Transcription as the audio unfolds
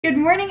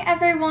morning,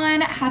 everyone.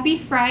 Happy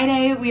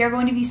Friday. We are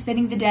going to be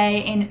spending the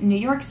day in New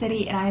York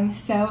City and I'm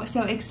so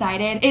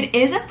excited. It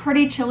is a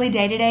pretty chilly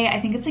day today. I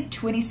think it's like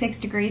 26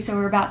 degrees, so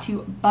we're about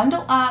to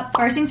bundle up.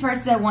 First things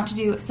first is I want to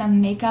do some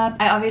makeup.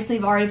 I obviously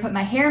have already put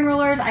my hair in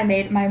rollers. I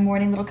made my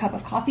morning little cup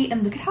of coffee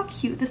and look at how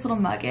cute this little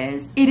mug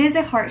is. It is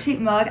a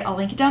heart-shaped mug. I'll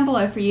link it down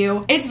below for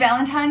you. It's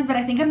Valentine's, but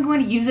I think I'm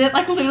going to use it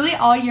like literally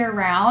all year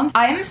round.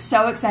 I am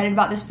so excited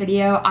about this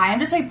video. I am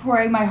just like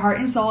pouring my heart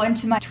and soul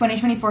into my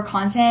 2024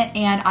 content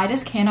and I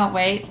just cannot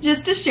wait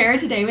just to share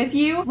today with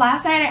you.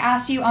 Last night I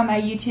asked you on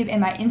my YouTube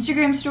and my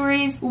Instagram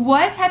stories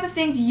what type of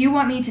things you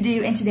want me to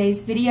do in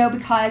today's video,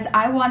 because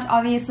I want to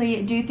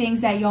obviously do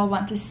things that y'all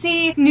want to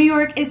see. New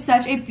York is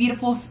such a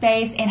beautiful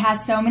space and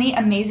has so many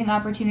amazing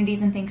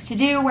opportunities and things to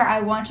do, where I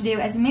want to do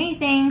as many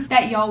things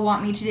that y'all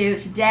want me to do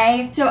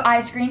today. So I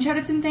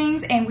screenshotted some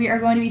things and we are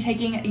going to be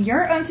taking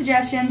your own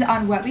suggestions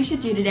on what we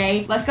should do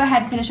today. Let's go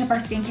ahead and finish up our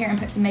skincare and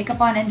put some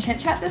makeup on and chit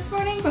chat this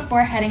morning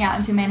before heading out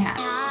into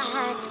Manhattan.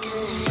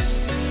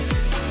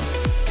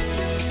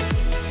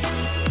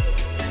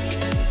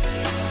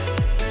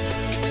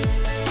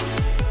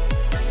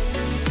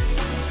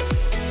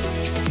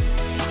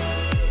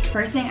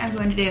 First thing I'm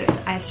going to do is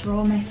ice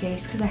roll my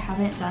face because I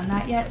haven't done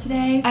that yet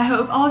today. I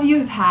hope all of you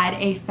have had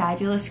a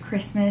fabulous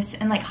Christmas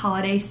and like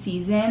holiday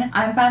season.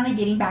 I'm finally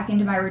getting back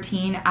into my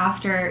routine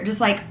after just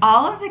like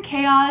all of the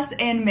chaos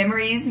and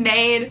memories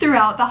made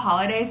throughout the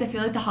holidays. I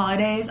feel like the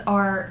holidays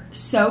are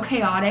so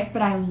chaotic,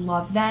 but I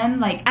love them.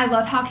 Like, I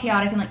love how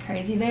chaotic and like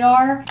crazy they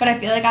are, but I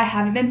feel like I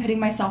haven't been putting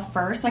myself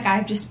first. Like,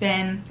 I've just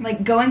been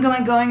like going,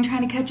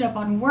 trying to catch up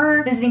on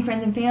work, visiting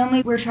friends and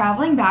family. We're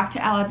traveling back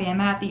to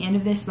Alabama at the end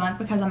of this month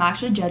because I'm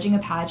actually judging a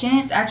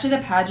pageant. It's actually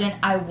the pageant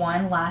I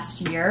won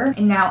last year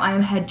and now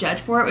I'm head judge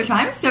for it, which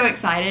I'm so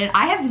excited.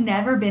 I have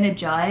never been a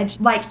judge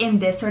like in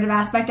this sort of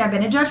aspect. I've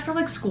been a judge for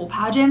like school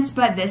pageants,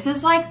 but this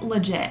is like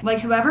legit. Like,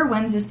 whoever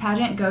wins this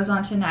pageant goes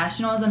on to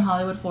nationals in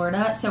Hollywood,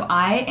 Florida. So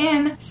I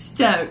am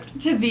stoked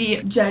to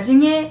be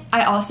judging it.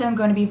 I also am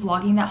going to be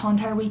vlogging that whole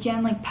entire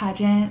weekend, like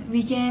pageant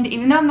weekend.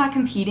 Even though I'm not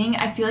competing,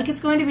 I feel like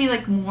it's going to be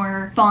like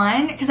more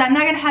fun because I'm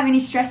not going to have any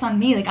stress on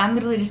me. Like, I'm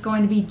literally just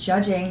going to be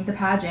judging the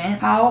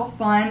pageant. How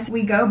fun. So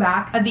we go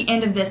back at the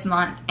end of this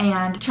month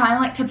and trying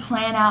like to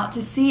plan out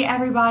to see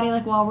everybody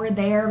like while we're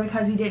there,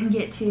 because we didn't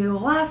get to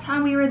last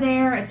time we were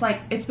there. It's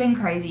like, it's been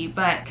crazy,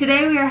 but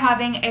today we are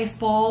having a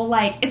full,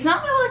 like, it's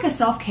not really like a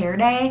self-care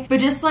day, but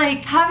just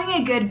like having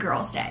a good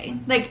girls day.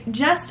 Like,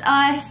 just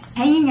us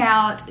hanging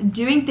out,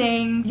 doing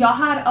things. Y'all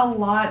had a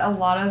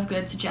lot of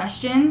good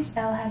suggestions.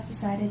 Ella has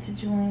decided to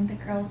join the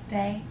girls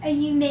day. Are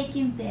you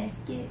making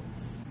biscuits?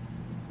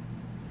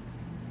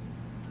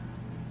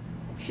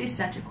 She's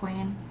such a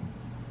queen.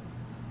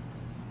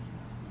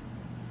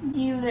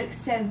 You look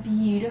so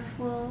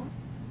beautiful.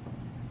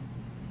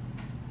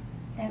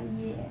 Oh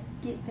yeah,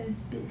 get those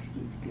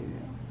biscuits,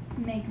 girl.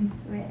 Make them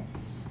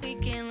fresh.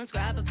 Weekend, let's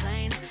grab a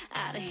plane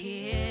out of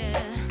here.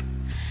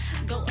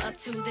 Go up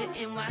to the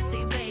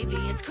NYC, baby.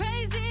 It's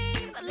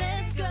crazy, but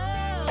let's go.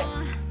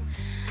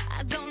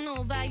 I don't know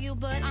about you,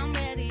 but I'm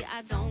ready.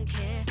 I don't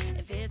care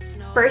if it's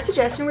no. First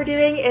suggestion we're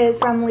doing is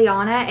from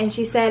Liana, and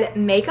she said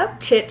makeup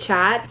chit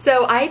chat.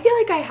 So I feel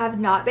like I have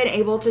not been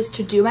able just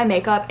to do my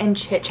makeup and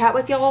chit chat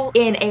with y'all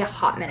in a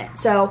hot minute.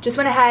 So just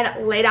went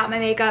ahead, laid out my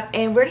makeup,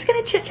 and we're just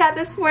gonna chit chat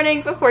this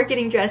morning before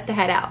getting dressed to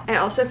head out. I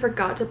also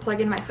forgot to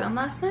plug in my phone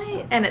last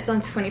night and it's on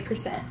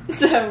 20%.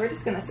 So we're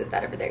just gonna sit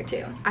that over there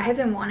too. I have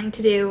been wanting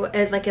to do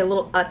like a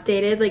little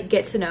updated like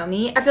get to know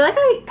me. I feel like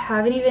I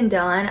haven't even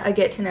done a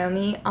get to know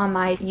me on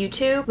my YouTube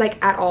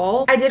like at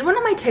all. I did one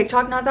on my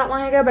TikTok not that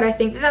long ago, but I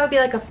think that would be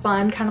like a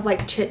fun kind of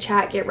like chit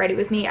chat, get ready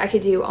with me I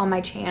could do on my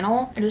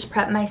channel. I just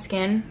prepped my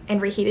skin and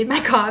reheated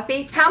my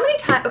coffee. How many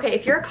times, okay,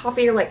 if you're a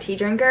coffee or like tea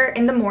drinker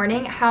in the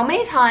morning, how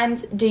many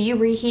times do you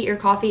reheat your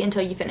coffee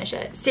until you finish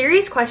it?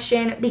 Serious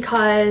question,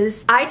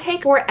 because I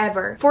take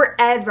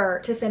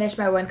forever to finish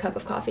my 1 cup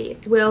of coffee.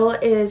 Will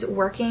is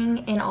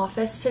working in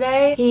office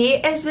today. He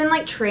has been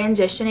like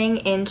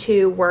transitioning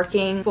into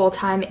working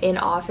full-time in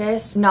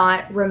office,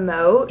 not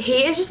remote.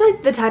 He is just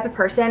like the type of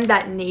person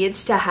that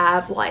needs to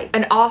have like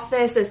an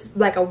office as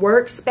like a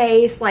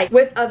workspace, like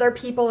with other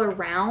people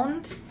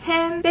around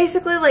him.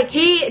 Basically, like,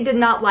 he did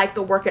not like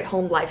the work at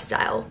home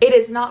lifestyle. It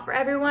is not for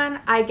everyone.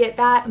 I get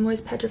that. I'm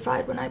always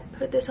petrified when I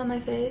put this on my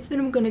face, and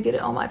I'm gonna get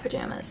it on my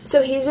pajamas.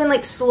 So he's been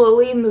like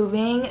slowly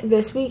moving.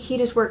 This week he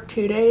just worked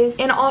 2 days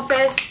in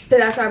office, so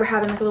that's why we're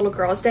having like a little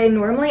girls day.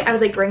 Normally I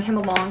would like bring him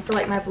along for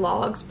like my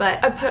vlogs,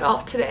 but I put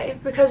off today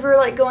because we're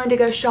like going to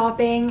go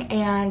shopping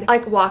and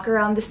like walk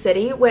around the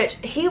city, which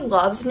he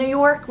loves New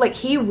York. Like,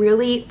 he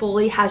really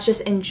fully has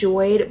just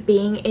enjoyed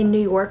being in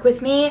New York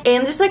with me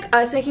and just like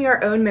us making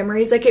our own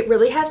memories. Like, it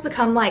really has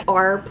become like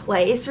our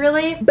place,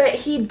 really. But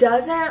he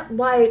doesn't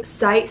like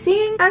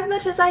sightseeing as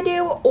much as I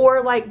do,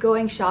 or like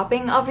going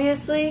shopping,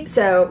 obviously.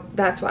 So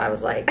that's why I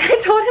was like, I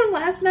told him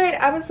last night,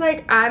 I was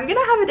like, I'm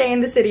gonna have a day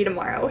in the city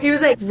tomorrow. He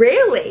was like,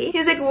 really? He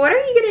was like, what are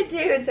you gonna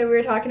do? And so we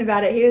were talking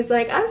about it. He was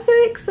like, I'm so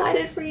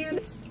excited for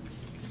you.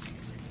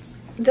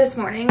 this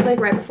morning, like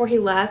right before he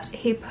left,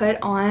 he put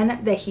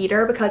on the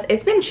heater because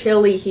it's been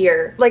chilly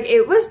here. Like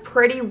it was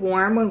pretty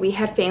warm when we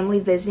had family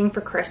visiting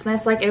for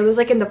Christmas. Like it was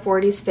like in the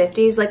 40s,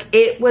 50s. Like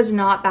it was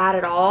not bad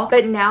at all.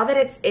 But now that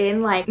it's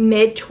in like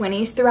mid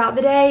 20s throughout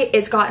the day,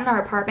 it's gotten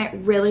our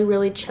apartment really,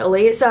 really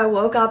chilly. So I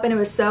woke up and it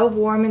was so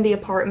warm in the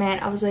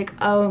apartment. I was like,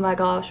 oh my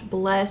gosh,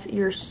 bless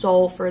your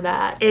soul for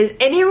that. Is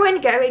anyone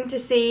going to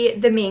see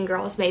the Mean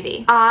Girls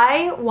movie?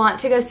 I want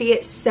to go see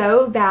it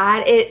so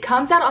bad. It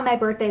comes out on my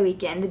birthday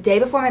weekend, the day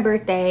before my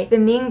birthday. The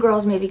Mean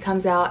Girls movie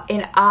comes out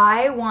and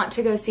I want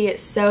to go see it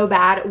so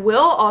bad. Will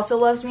also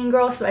loves Mean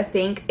Girls, so I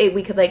think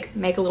we could like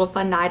make a little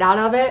fun night out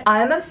of it.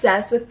 I'm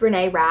obsessed with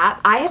Brene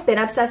Rapp. I have been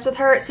obsessed with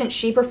her since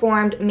she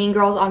performed Mean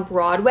Girls on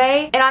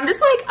Broadway, and I'm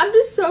just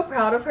so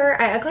proud of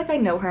her. I act like I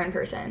know her in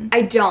person.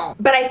 I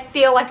don't, but I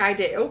feel like I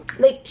do.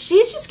 Like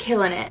she's just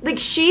killing it. Like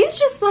she's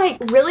just like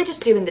really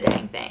just doing the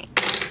dang thing.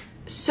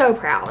 So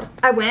proud.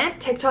 I went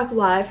TikTok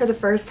live for the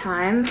first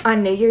time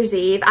on New Year's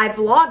Eve. I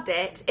vlogged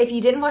it. If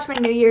you didn't watch my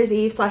New Year's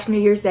Eve / New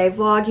Year's Day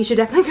vlog, you should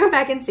definitely go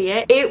back and see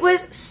it. It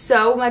was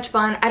so much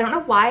fun. I don't know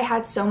why I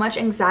had so much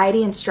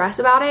anxiety and stress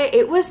about it.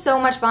 It was so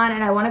much fun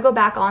and I want to go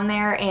back on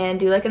there and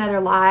do like another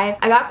live.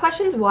 I got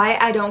questions why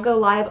I don't go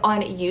live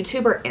on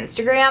YouTube or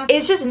Instagram.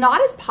 It's just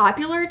not as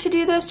popular to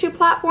do those two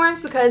platforms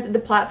because the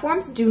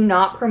platforms do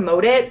not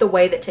promote it the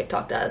way that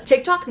TikTok does.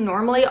 TikTok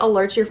normally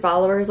alerts your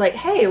followers like,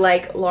 hey,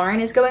 like Lauren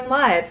is going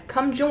live,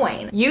 come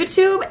join.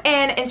 YouTube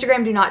and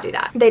Instagram do not do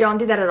that. They don't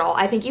do that at all.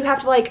 I think you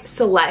have to like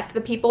select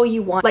the people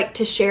you want like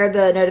to share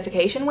the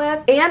notification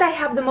with. And I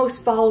have the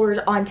most followers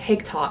on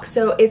TikTok,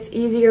 so it's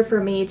easier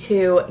for me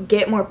to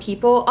get more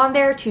people on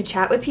there to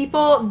chat with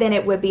people than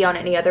it would be on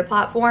any other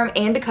platform.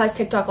 And because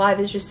TikTok live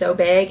is just so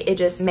big, it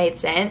just made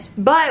sense.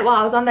 But while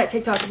I was on that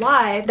TikTok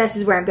live, this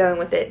is where I'm going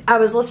with it. I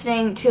was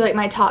listening to like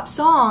my top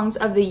songs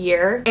of the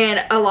year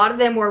and a lot of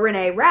them were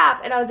Brene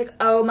Rapp, and I was like,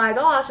 oh my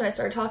gosh, and I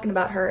started talking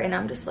about her and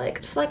I'm just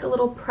like a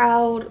little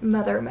proud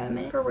mother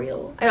moment for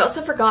real. I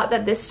also forgot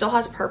that this still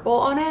has purple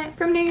on it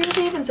from New Year's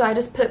Eve, and so I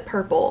just put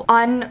purple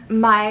on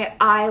my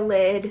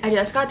eyelid. I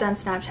just got done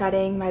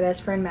Snapchatting my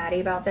best friend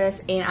Maddie about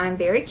this, and I'm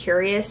very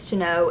curious to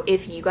know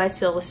if you guys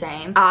feel the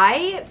same.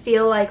 I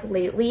feel like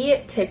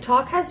lately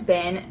TikTok has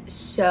been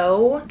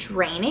so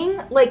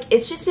draining. Like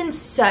it's just been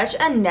such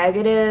a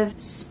negative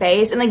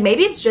space, and like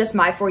maybe it's just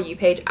my For You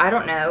page, I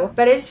don't know,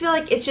 but I just feel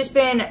like it's just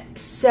been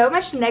so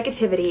much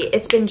negativity.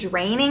 It's been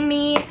draining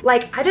me.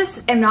 Like I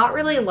just am not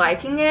really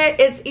liking it.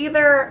 It's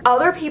either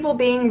other people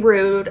being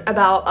rude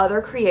about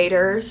other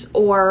creators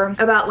or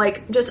about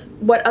like just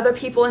what other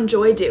people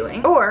enjoy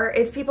doing, or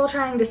it's people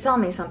trying to sell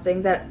me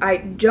something that I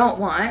don't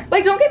want.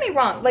 Like don't get me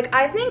wrong, like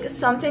I think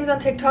some things on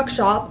TikTok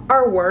Shop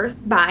are worth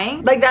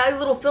buying. Like that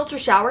little filter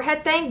shower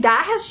head thing,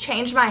 that has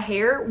changed my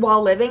hair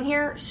while living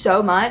here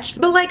so much.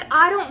 But like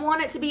I don't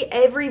want it to be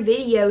every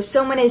video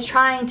someone is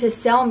trying to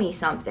sell me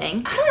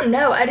something. I don't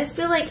know, I just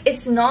feel like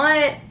it's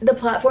not the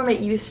platform it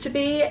used to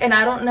be, and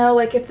I don't know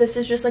like if this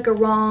is just like a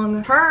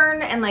wrong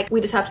turn and like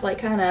we just have to like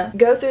kind of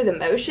go through the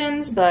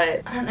motions.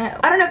 But I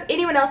don't know if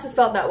anyone else has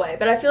felt that way,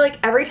 but I feel like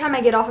every time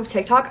I get off of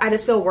TikTok I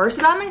just feel worse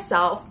about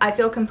myself. I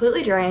feel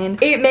completely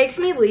drained. It makes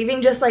me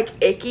leaving just like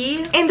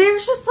icky, and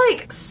there's just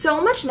like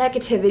so much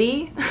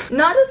negativity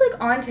not just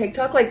like on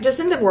TikTok, like just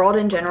in the world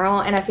in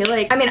general. And I feel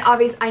like, I mean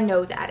obviously I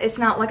know that it's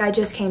not like I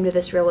just came to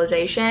this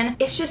realization.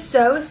 It's just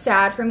so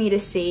sad for me to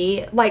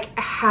see like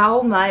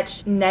how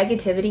much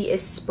negativity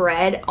is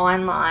spread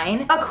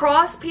online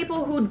across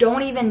people who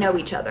don't even know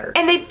each other,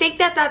 and they think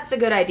that that's a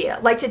good idea,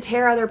 like to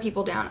tear other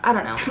people down. I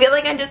don't know, I feel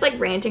like I'm just like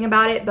ranting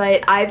about it,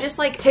 but I've just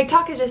like,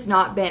 TikTok has just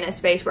not been a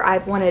space where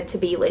I've wanted to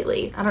be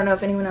lately. I don't know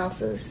if anyone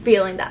else is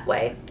feeling that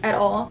way at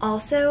all.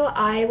 Also,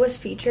 I was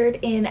featured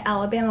in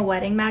Alabama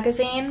Wedding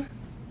magazine.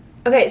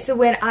 Okay, so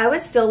when I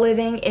was still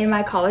living in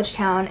my college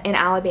town in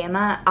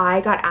Alabama,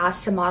 I got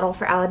asked to model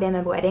for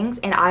Alabama Weddings,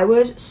 and I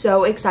was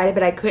so excited,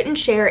 but I couldn't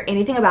share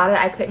anything about it.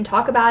 I couldn't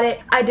talk about it.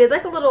 I did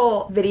like a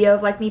little video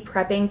of like me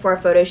prepping for a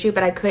photo shoot,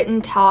 but I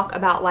couldn't talk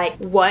about like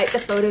what the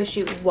photo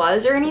shoot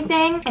was or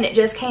anything. And it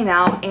just came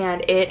out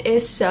and it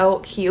is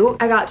so cute.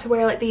 I got to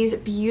wear like these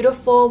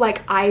beautiful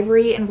like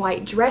ivory and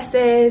white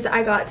dresses.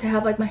 I got to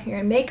have like my hair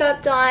and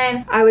makeup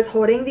done. I was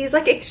holding these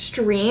like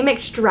extreme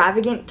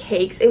extravagant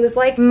cakes. It was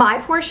like my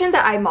portion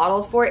that I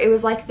modeled for, it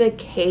was like the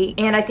cake,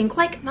 and I think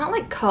like not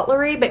like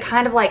cutlery, but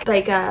kind of like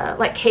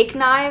cake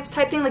knives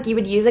type thing, like you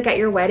would use like at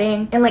your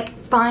wedding, and like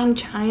fine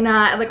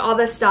china and like all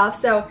this stuff.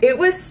 So it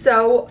was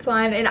so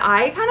fun, and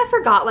I kind of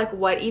forgot like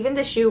what even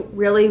the shoot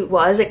really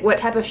was, like what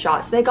type of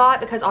shots they got,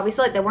 because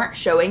obviously like they weren't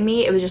showing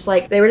me, it was just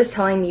like they were just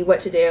telling me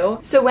what to do.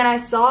 So when I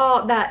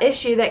saw that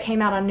issue that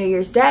came out on New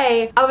Year's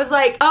Day, I was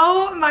like,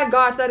 oh my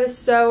gosh, that is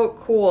so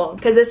cool,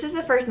 because this is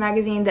the first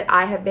magazine that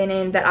I have been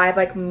in that I've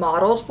like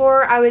modeled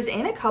for. I was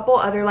in a couple couple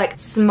other like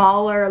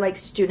smaller like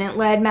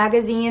student-led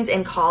magazines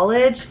in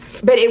college,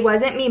 but it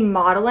wasn't me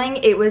modeling.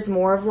 It was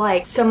more of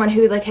like someone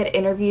who like had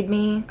interviewed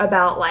me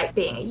about like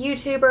being a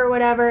YouTuber or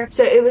whatever.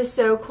 So it was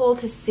so cool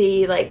to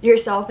see like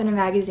yourself in a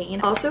magazine.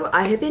 Also,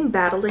 I have been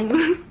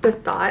battling the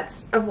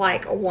thoughts of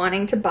like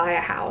wanting to buy a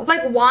house.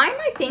 Like, why am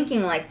I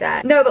thinking like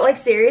that? No, but like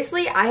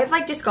seriously, I have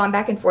like just gone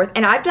back and forth,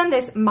 and I've done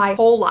this my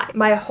whole life.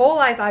 My whole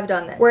life I've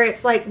done this, where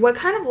it's like, what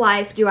kind of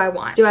life do I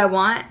want? Do I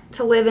want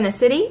to live in a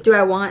city? Do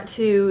I want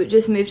to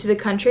just move to the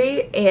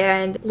country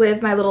and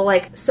live my little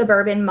like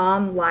suburban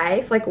mom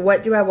life? Like,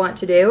 what do I want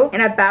to do?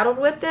 And I've battled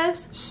with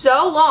this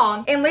so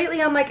long, and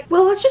lately I'm like,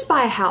 well, let's just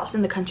buy a house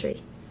in the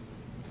country.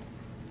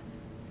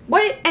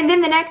 What? And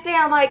then the next day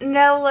I'm like,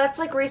 no, let's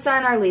like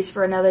re-sign our lease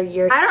for another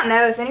year. I don't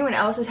know if anyone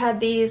else has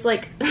had these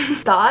like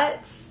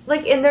thoughts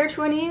like in their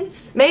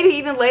 20s, maybe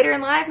even later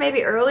in life,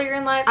 maybe earlier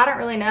in life. I don't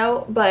really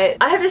know, but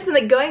I have just been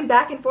like going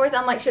back and forth.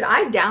 I'm like, should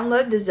I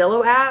download the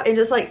Zillow app and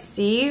just like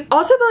see?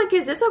 Also, but like,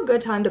 is this a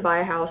good time to buy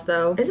a house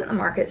though? Isn't the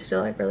market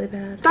still like really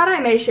bad? Thought I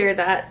may share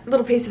that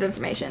little piece of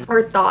information,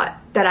 or thought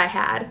that I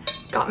had.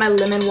 Got my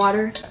lemon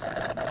water.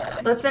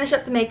 Let's finish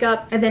up the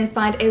makeup and then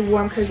find a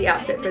warm, cozy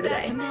outfit for the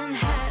day.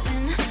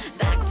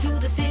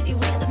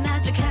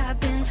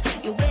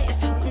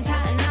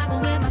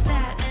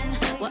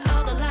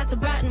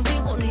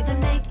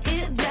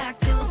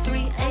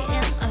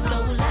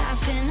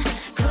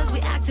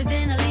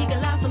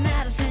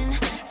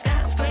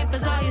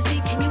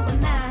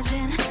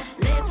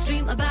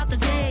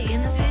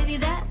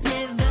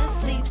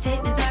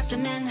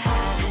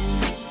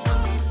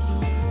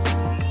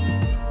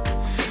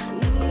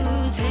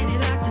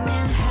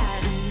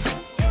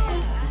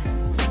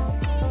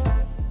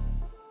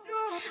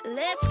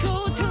 Let's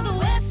go to the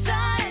west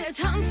side of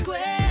Times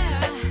Square.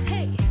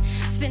 Hey,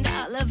 spend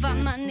all of our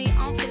money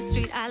on Fifth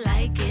Street. I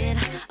like it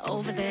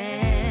over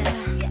there.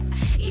 Yeah.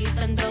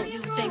 Even though you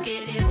think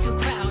it is too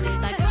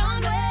crowded, like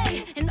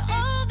Broadway and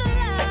all the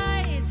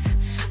lights.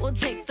 We'll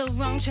take the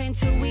wrong train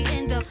till we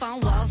end up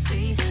on Wall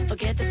Street.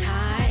 Forget the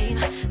time,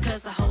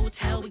 cause the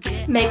hotel we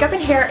get. Makeup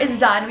and hair is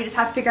done. We just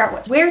have to figure out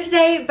what to wear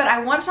today, but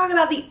I want to talk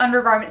about the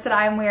undergarments that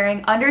I am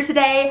wearing under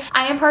today.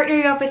 I am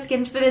partnering up with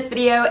SKIMS for this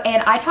video,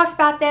 and I talked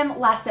about them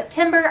last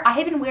September. I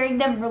have been wearing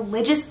them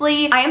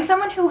religiously. I am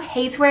someone who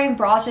hates wearing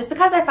bras just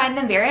because I find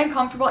them very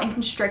uncomfortable and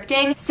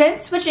constricting.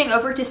 Since switching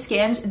over to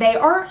SKIMS, they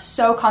are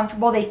so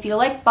comfortable. They feel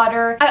like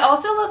butter. I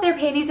also love their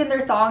panties and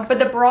their thongs, but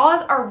the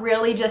bras are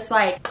really just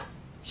like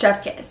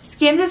chef's kiss.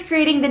 SKIMS is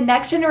creating the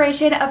next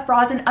generation of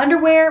bras and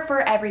underwear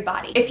for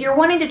everybody. If you're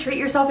wanting to treat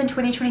yourself in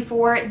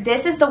 2024,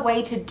 this is the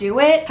way to do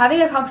it.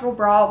 Having a comfortable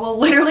bra will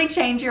literally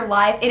change your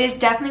life. It is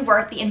definitely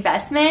worth the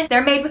investment.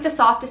 They're made with the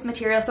softest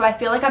material, so I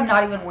feel like I'm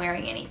not even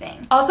wearing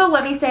anything. Also,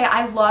 let me say,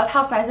 I love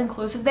how size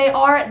inclusive they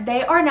are.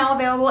 They are now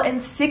available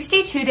in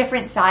 62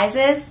 different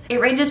sizes. It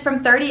ranges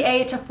from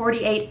 38 to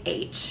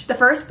 48H. The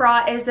first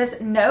bra is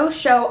this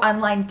no-show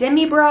unlined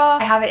demi bra.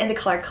 I have it in the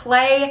color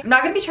clay. I'm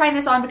not gonna be trying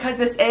this on because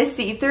this is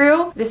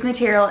see-through. This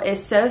material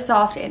is so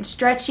soft and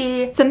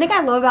stretchy. Something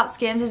I love about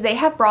SKIMS is they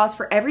have bras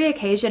for every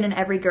occasion and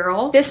every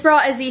girl. This bra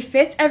is the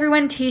Fits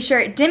Everyone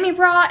t-shirt demi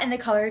bra in the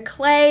color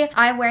clay.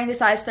 I'm wearing the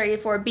size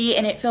 34B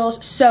and it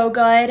feels so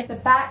good. The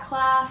back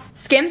clasp.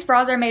 SKIMS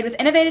bras are made with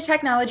innovative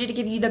technology to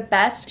give you the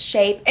best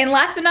shape. And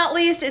last but not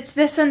least, it's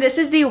this one. This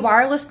is the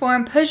wireless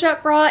form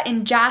push-up bra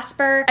in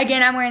Jasper.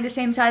 Again, I'm wearing the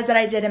same size that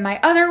I did in my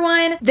other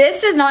one. This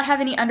does not have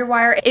any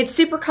underwire. It's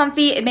super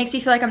comfy. It makes me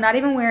feel like I'm not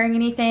even wearing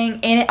anything,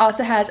 and it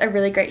also has a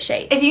really great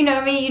shape. If you know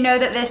me, you know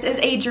that this is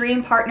a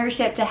dream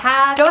partnership to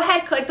have. Go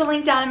ahead, click the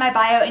link down in my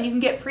bio and you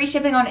can get free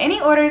shipping on any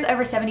orders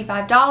over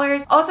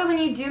 $75. Also, when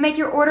you do make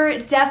your order,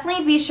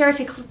 definitely be sure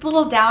to click the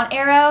little down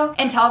arrow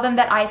and tell them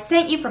that I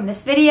sent you from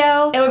this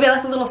video. It will be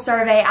like a little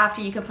survey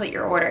after you complete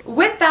your order.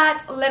 With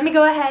that, let me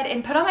go ahead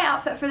and put on my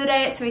outfit for the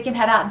day so we can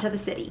head out into the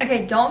city.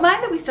 Okay, don't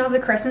mind that we still have the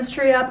Christmas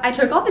tree up. I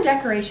took all the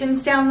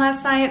decorations down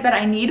last night, but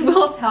I need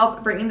Will's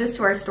help bringing this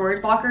to our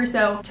storage locker.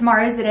 So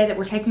tomorrow is the day that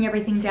we're taking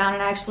everything down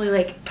and actually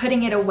like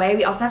putting it away.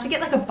 We also have to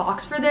get like a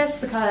box for this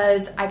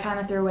because I kind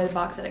of threw away the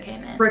box that it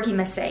came in. Rookie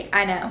mistake,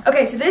 I know.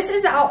 Okay, so this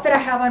is the outfit I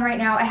have on right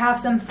now. I have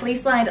some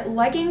fleece lined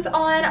leggings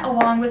on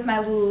along with my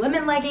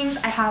Lululemon leggings.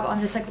 I have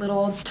on this like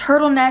little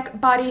turtleneck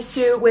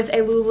bodysuit with a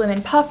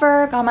Lululemon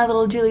puffer. Got my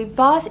little Julie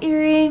Voss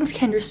earrings,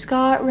 Kendra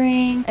Scott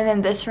ring, and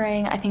then this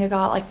ring I think I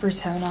got like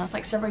Persona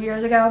like several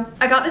years ago.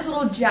 I got this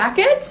little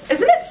jacket.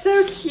 Isn't it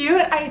so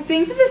cute? I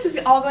think that this is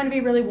all going to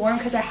be really warm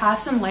because I have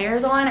some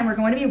layers on and we're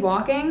going to be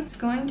walking. It's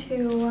going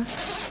to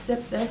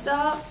zip this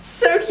up.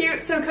 So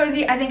cute, so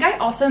cozy. I think I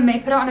also may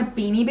put on a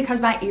beanie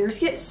because my ears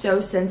get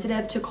so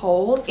sensitive to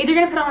cold. Either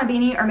gonna put on a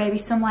beanie or maybe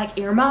some like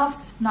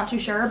earmuffs, not too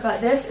sure, but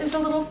this is the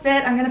little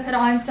fit. I'm gonna put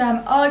on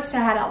some Uggs to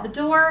head out the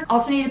door.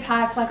 Also need to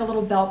pack like a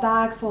little belt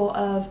bag full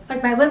of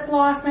like my lip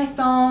gloss, my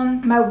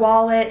phone, my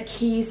wallet,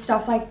 keys,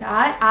 stuff like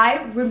that.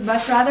 I would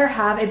much rather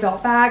have a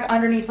belt bag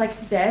underneath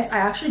like this. I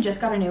actually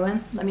just got a new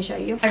one. Let me show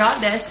you. I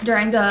got this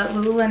during the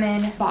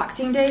Lululemon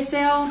Boxing Day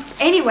sale.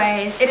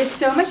 Anyways, it is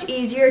so much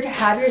easier to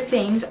have your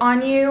things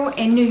on you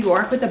in New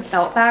York with a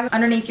belt bag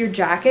underneath your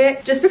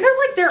jacket, just because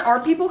like there are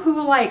people who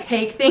will like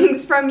take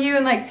things from you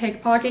and like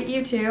pickpocket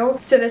you too.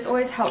 So this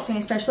always helps me,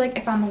 especially like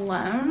if I'm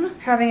alone,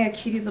 having a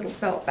cutie little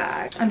belt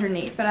bag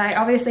underneath. But I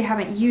obviously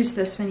haven't used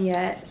this one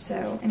yet,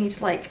 so I need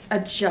to like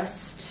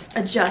adjust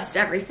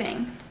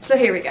everything. So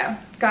here we go.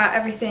 Got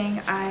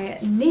everything I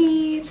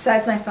need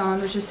besides my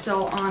phone, which is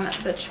still on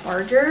the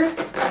charger.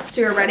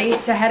 So we're ready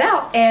to head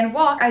out and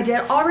walk. I did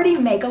already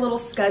make a little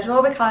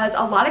schedule because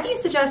a lot of you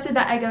suggested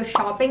that I go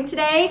shopping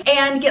today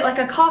and get like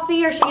a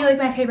coffee or show you like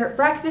my favorite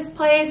breakfast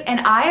place. And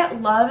I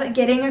love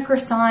getting a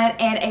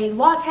croissant and a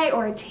latte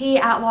or a tea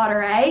at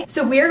Monterey.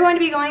 So we are going to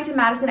be going to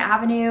Madison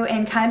Avenue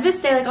and kind of just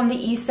stay like on the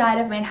east side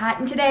of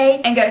Manhattan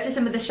today and go to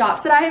some of the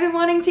shops that I have been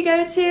wanting to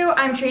go to.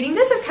 I'm treating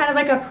this as kind of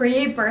like a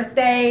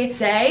pre-birthday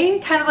day,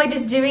 kind of like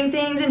just doing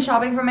things and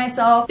shopping for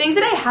myself. Things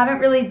that I haven't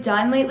really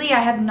done lately. I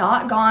have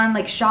not gone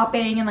like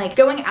shopping and like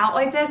going out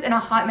like this in a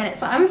hot minute.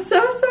 So I'm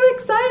so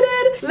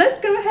excited. Let's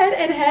go ahead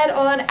and head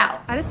on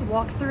out. I just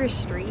walked through a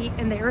street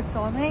and they were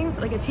filming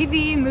like a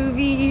TV,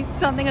 movie,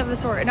 something of the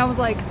sort. And I was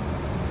like,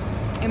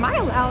 am I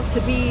allowed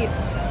to be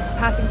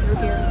passing through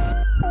here?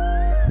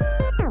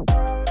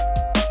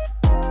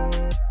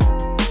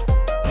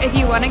 If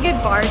you want a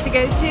good bar to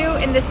go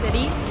to in the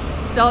city,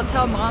 Don't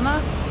Tell Mama.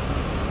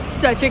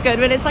 Such a good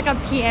one. It's like a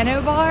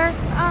piano bar.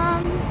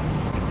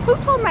 Who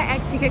told my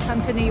ex he could come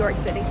to New York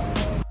City?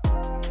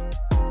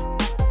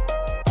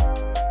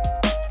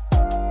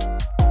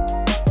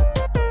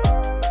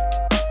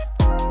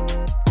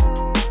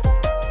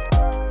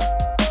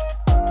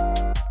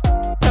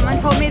 Someone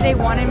told me they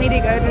wanted me to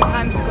go to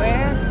Times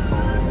Square.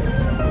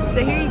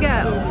 So here you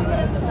go.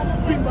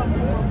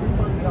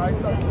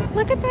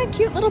 Look at that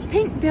cute little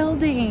pink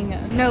building.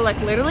 No, like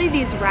literally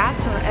these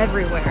rats are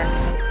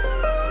everywhere.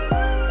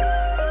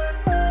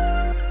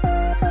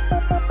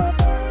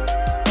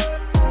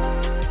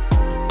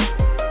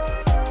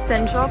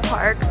 Central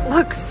Park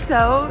looks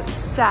so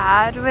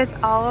sad with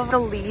all of the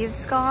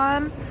leaves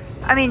gone.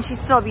 I mean,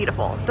 she's still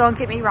beautiful, don't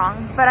get me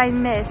wrong, but I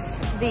miss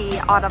the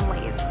autumn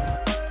leaves.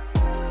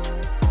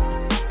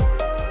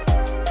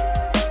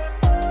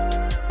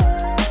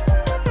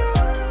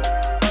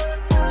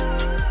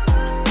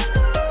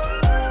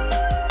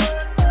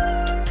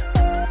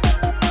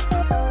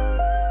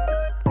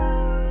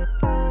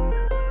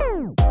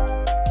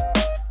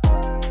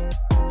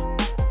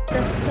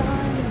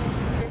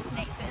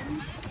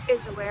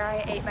 Is where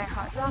I ate my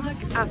hot dog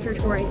after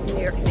touring the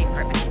New York State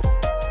Park.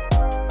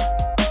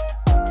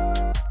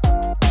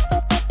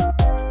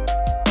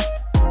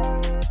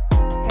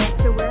 Okay,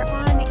 so we're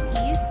on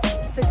East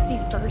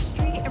 61st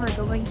Street and we're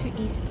going to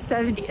East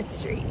 70th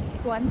Street.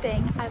 One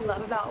thing I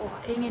love about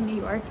walking in New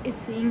York is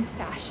seeing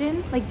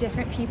fashion, like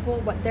different people,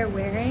 what they're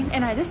wearing.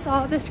 And I just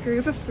saw this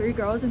group of 3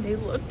 girls and they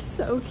looked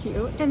so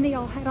cute. And they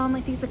all had on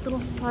like these like little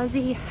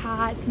fuzzy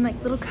hats and like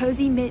little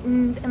cozy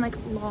mittens and like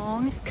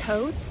long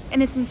coats.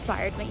 And it's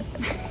inspired me.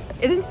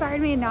 It inspired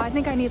me and now I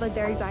think I need like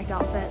their exact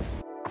outfit.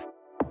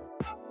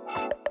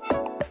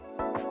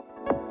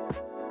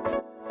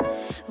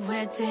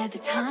 Where did the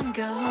time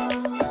go?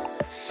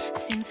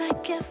 Seems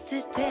like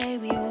yesterday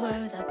we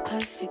were the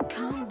perfect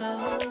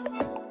combo.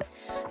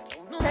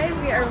 Okay,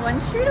 we are 1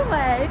 street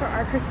away for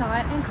our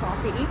croissant and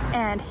coffee.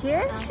 And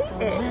here she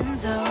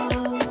is.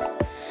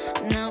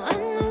 Now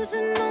I'm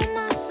losing all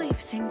my sleep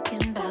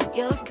thinking about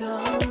your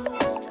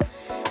ghost.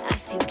 I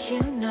think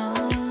you know,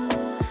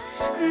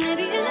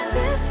 maybe in a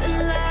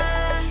different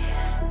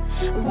life.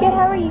 Good,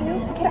 how are you?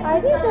 Can I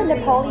get the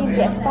Napoleon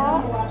gift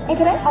box? And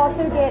can I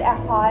also get a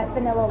hot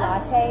vanilla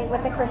latte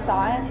with the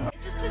croissant?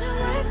 It just didn't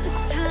work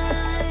this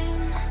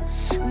time.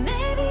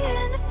 Maybe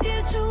in the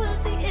future we'll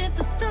see if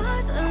the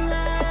stars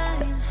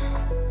align.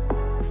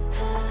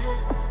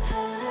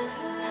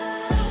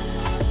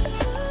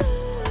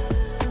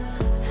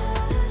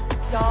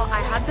 Y'all,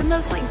 I had the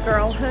most like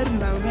girlhood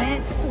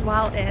moment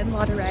while in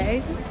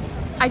Monterey.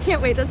 I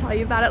can't wait to tell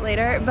you about it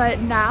later, but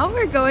now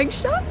we're going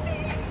shopping.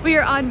 We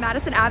are on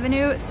Madison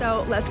Avenue,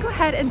 so let's go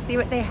ahead and see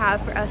what they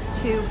have for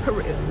us to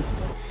peruse.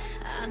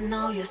 I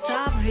know you're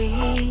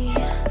sorry,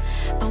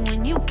 but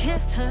when you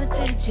kissed her,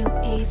 did you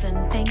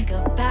even think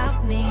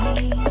about me?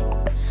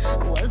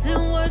 Was it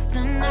worth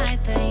the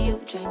night that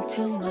you drank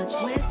too much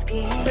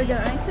whiskey? We're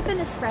going to the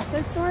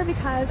Nespresso store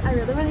because I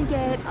really want to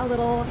get a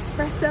little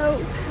espresso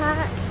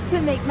pack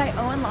to make my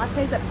own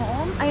lattes at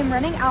home. I am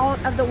running out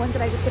of the ones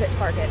that I just get at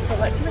Target, so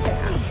let's see what they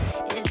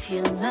have. If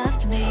you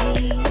loved me,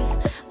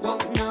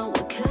 won't know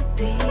what could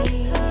be.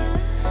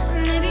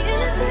 Maybe in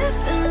a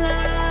different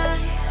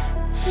life,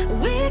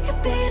 we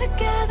could be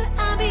together.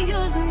 I'll be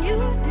yours and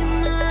you'd be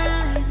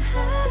mine.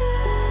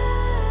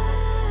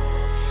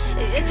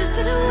 It just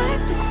didn't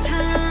work this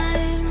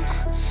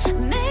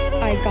time. Maybe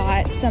I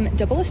got some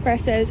double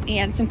espressos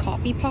and some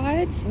coffee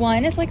pods.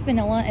 One is like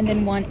vanilla and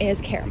then one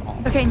is caramel.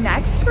 Okay,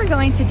 next we're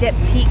going to dip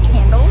tea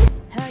candles.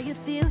 how you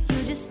feel,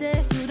 you just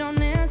say you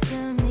don't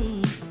answer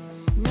me.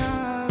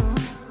 No,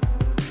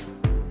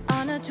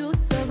 on the truth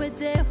of it,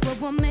 there, what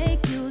will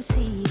make you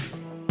see?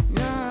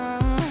 No,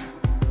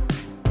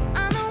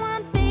 I'm the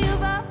one thing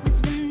you've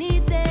always been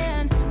needing.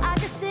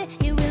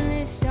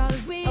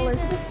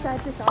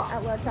 wanted to shop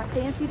at Love Shack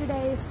Fancy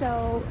today,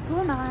 so who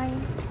am I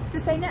to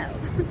say no?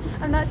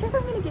 I'm not sure if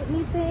I'm gonna get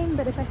anything,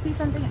 but if I see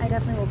something, I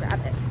definitely will grab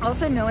it.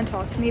 Also, no one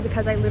talked to me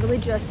because I literally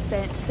just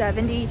spent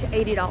 $70 to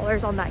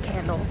 $80 on that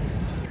candle.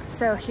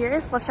 So here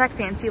is Love Shack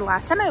Fancy.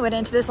 Last time I went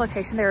into this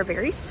location, they were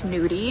very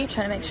snooty. I'm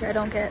trying to make sure I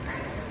don't get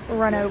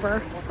run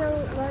over.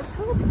 So let's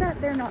hope that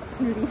they're not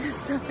snooty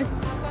this time.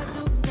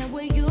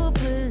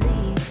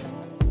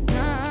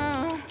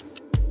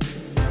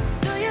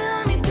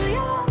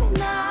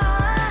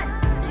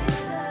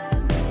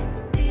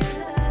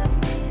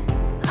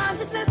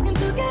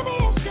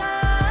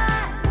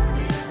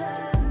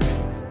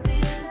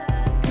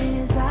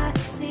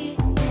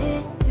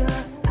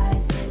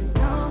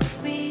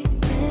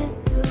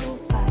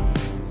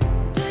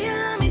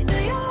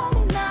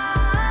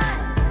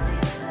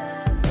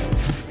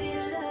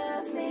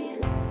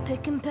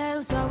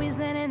 Always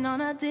landing on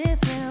a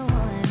different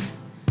one.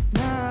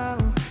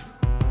 No,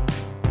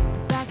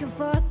 back and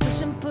forth,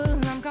 push and pull.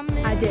 I'm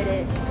coming. I did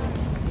it.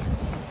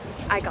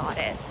 I got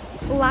it.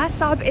 Last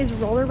stop is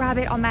Roller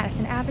Rabbit on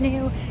Madison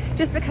Avenue,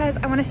 just because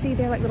I want to see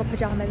their like little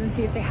pajamas and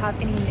see if they have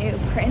any new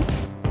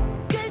prints.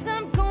 Cause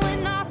I'm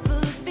going off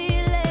of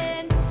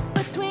feeling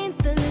between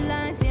the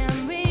lines. Yeah,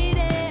 I'm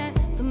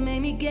reading. Don't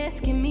make me guess,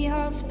 give me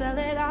hope, spell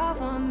it out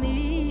for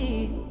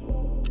me.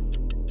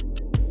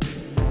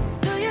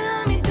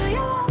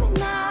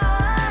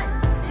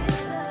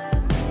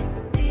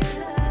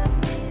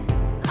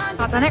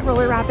 Done at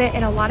Roller Rabbit,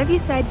 and a lot of you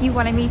said you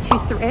wanted me to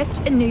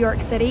thrift in New York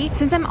City.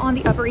 Since I'm on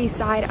the Upper East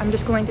Side, I'm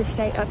just going to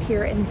stay up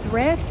here and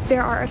thrift.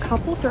 There are a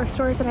couple thrift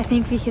stores that I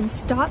think we can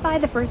stop by.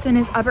 The first one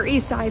is Upper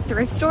East Side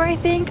Thrift Store, I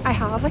think. I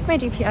have like my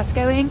GPS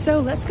going,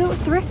 so let's go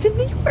thrift in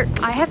New York.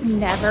 I have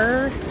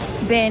never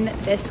been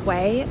this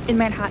way in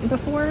Manhattan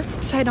before,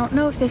 so I don't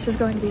know if this is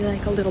going to be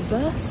like a little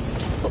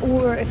bust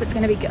or if it's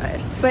going to be good,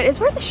 but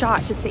it's worth a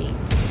shot to see.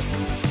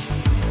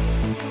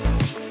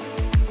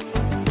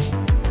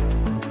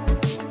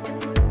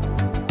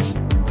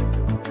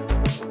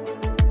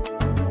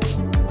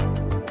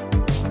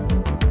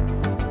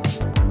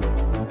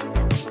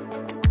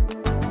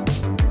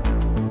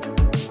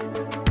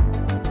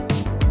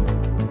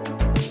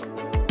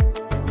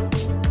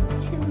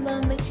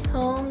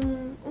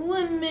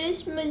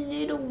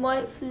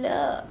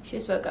 She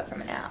just woke up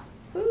from a nap.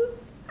 Woo.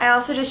 I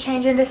also just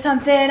changed into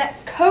something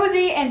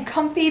cozy and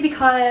comfy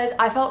because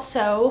I felt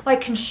so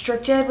like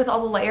constricted with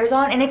all the layers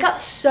on, and it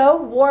got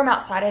so warm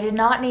outside. I did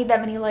not need that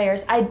many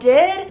layers. I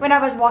did when I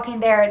was walking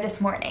there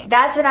this morning.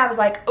 That's when I was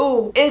like,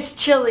 oh, it's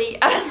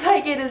chilly. I was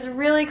like, it is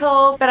really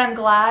cold, but I'm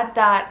glad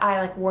that I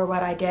like wore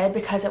what I did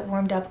because it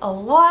warmed up a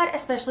lot,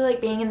 especially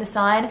like being in the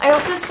sun. I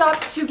also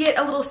stopped to get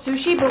a little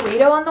sushi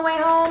burrito on the way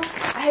home.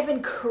 I have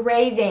been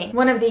craving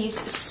one of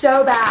these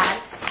so bad.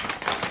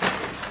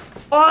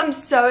 Oh, I'm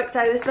so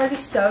excited. This is about to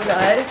be so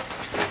good.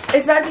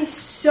 It's about to be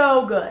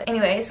so good.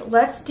 Anyways,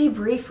 let's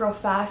debrief real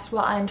fast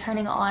while I'm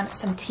turning on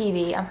some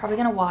TV. I'm probably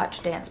gonna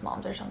watch Dance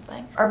Moms or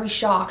something. Are we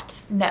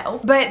shocked? No.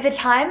 But the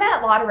time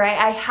at Lotteray,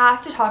 I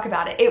have to talk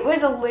about it. It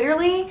was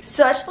literally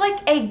such like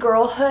a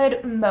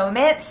girlhood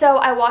moment. So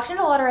I walked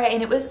into Lotteray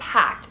and it was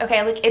packed.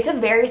 Okay, like it's a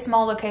very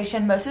small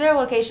location. Most of their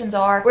locations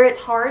are where it's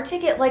hard to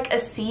get like a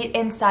seat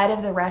inside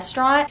of the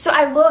restaurant. So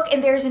I look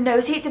and there's no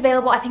seats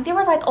available. I think they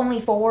were like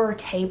only 4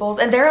 tables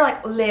and they're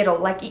like little.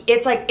 Like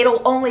it's like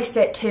it'll only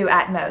sit 2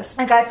 at most.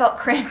 Like I felt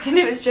cramped and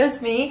it was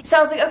just me. So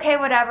I was like, okay,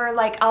 whatever.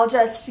 Like I'll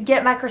just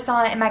get my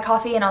croissant and my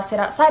coffee and I'll sit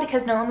outside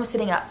because no one was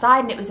sitting outside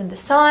and it was in the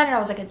sun and I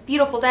was like, it's a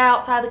beautiful day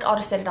outside. Like I'll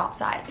just sit it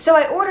outside. So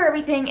I order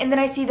everything and then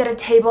I see that a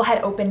table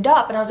had opened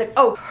up and I was like,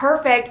 oh,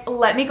 perfect.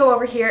 Let me go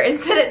over here and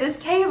sit at this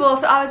table.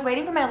 So I was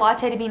waiting for my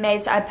latte to be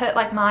made. So I put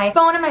like my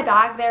phone in my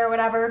bag there or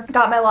whatever,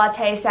 got my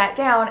latte, sat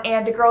down,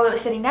 and the girl that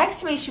was sitting next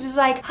to me, she was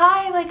like,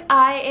 hi, like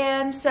I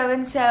am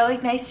so-and-so,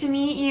 like nice to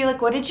meet you.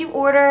 Like what did you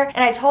order?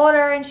 And I told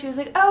her and she was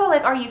like, oh,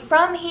 like are you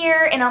from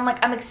here? And I'm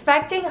like, I'm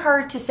expecting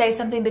her to say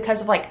something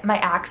because of like my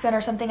accent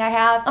or something I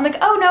have. I'm like,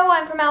 oh no,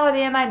 I'm from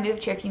Alabama. I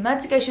moved here a few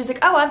months ago. She was like,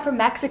 oh, I'm from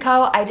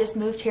Mexico. I just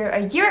moved here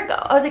a year ago.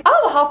 I was like,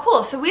 oh, how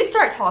cool. So we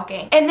start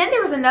talking. And then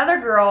there was another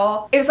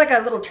girl. It was like a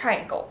little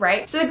triangle,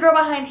 right? So the girl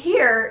behind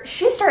here,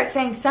 she starts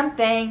saying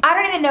something. I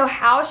don't even know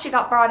how she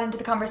got brought into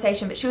the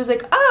conversation, but she was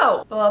like,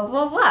 oh, blah,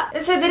 blah, blah.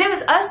 And so then it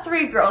was us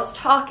 3 girls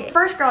talking.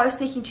 First girl I was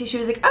speaking to, she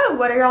was like, oh,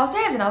 what are y'all's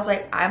names? And I was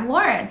like, I'm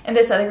Lauren. And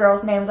this other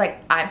girl's name was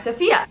like, I'm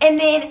Sophia. And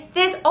then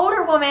this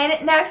older woman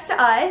next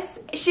to us,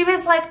 she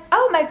was like,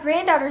 oh, my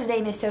granddaughter's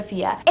name is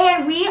Sophia.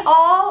 And we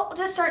all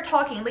just start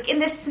talking like in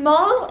this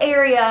small little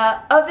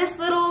area of this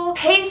little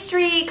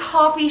pastry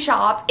coffee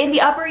shop in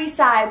the Upper East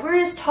Side. We're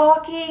just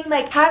talking,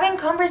 like having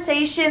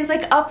conversations,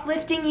 like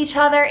uplifting each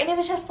other. And it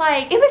was just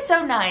like, it was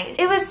so nice.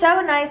 It was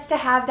so nice to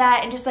have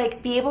that and just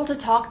like be able to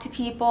talk to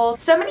people.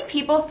 So many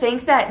people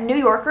think that New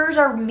Yorkers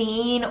are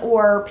mean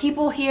or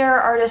people here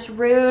are just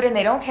rude and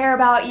they don't care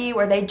about you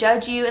or they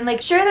judge you. And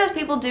like, sure, those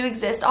people do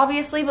exist,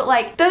 obviously, but but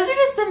like those are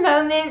just the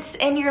moments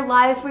in your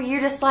life where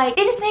you're just like,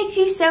 it just makes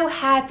you so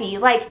happy.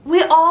 Like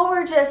we all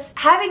were just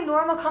having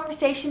normal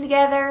conversation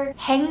together,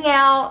 hanging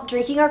out,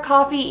 drinking our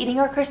coffee, eating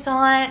our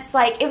croissants.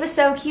 Like it was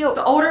so cute.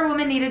 The older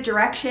woman needed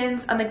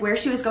directions on like where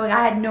she was going.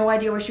 I had no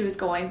idea where she was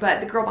going, but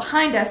the girl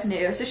behind us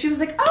knew. So she was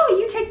like, oh,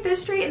 you take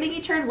this street and then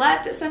you turn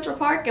left at Central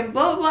Park and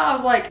blah, blah, blah. I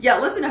was like, yeah,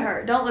 listen to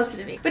her. Don't listen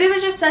to me. But it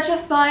was just such a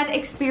fun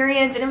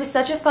experience and it was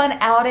such a fun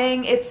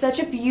outing. It's such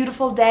a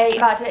beautiful day. I'm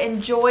about to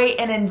enjoy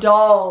and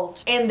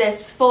indulge in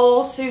this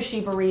full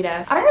sushi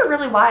burrito. I don't know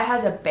really why it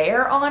has a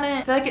bear on it.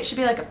 I feel like it should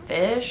be like a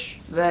fish,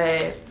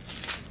 but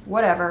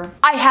whatever.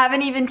 I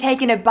haven't even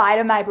taken a bite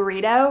of my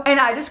burrito and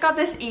I just got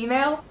this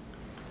email.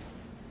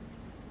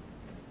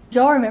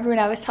 Y'all remember when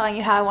I was telling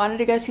you how I wanted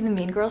to go see the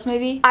Mean Girls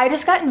movie? I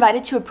just got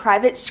invited to a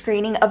private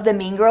screening of the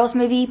Mean Girls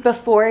movie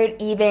before it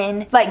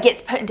even like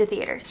gets put into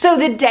theaters. So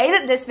the day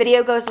that this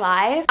video goes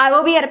live, I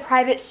will be at a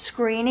private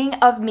screening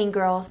of Mean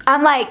Girls.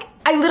 I'm like,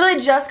 I literally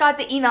just got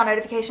the email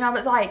notification. I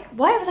was like,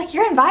 what? I was like,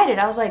 you're invited.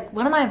 I was like,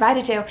 what am I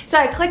invited to? So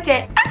I clicked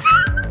it.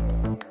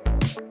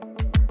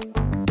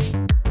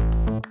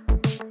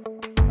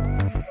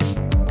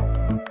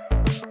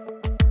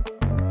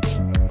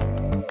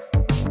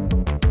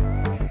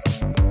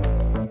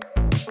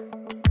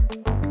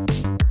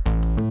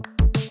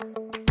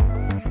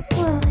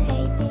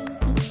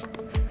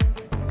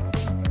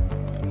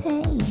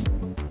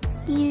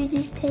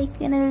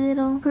 Taking a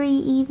little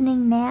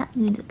pre-evening nap.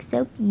 You look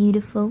so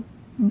beautiful.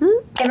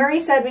 Boo. Emery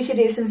said we should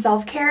do some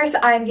self-care, so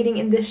I'm getting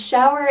in the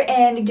shower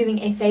and doing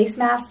a face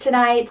mask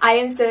tonight. I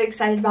am so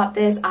excited about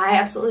this. I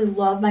absolutely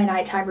love my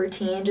nighttime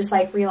routine, just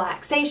like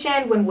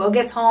relaxation. When Will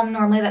gets home,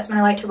 normally that's when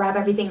I like to wrap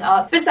everything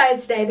up.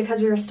 Besides today, because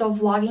we were still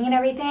vlogging and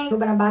everything.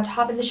 But I'm about to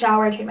hop in the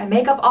shower, take my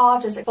makeup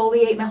off, just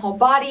exfoliate my whole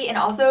body, and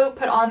also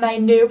put on my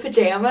new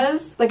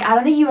pajamas. Like, I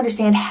don't think you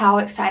understand how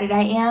excited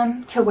I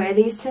am to wear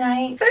these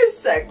tonight. They're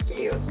so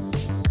cute.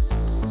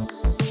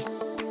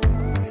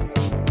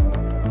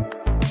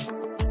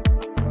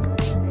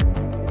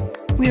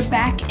 We're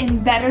back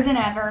and better than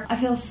ever. I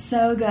feel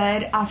so good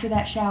after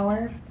that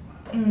shower.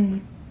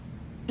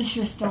 It's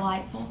just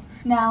delightful.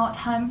 Now,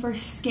 time for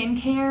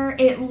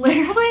skincare. It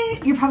literally,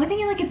 you're probably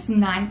thinking like it's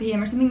 9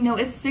 p.m. or something. No,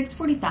 it's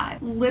 6:45.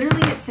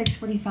 Literally it's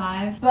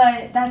 6:45,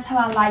 but that's how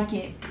I like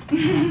it.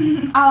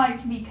 I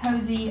like to be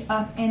cozy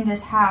up in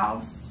this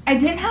house. I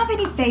didn't have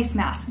any face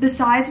masks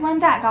besides one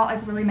that got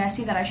like really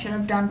messy that I should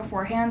have done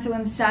beforehand. So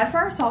instead for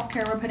our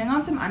self-care, we're putting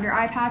on some under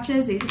eye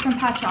patches. These are from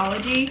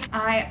Patchology.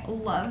 I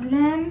love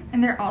them.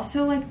 And they're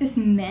also like this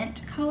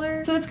mint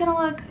color. So it's gonna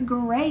look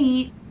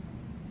great.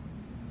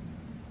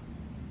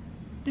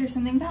 There's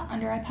something about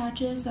under eye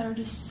patches that are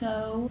just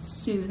so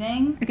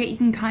soothing. Okay, you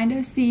can kind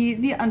of see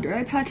the under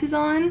eye patches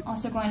on.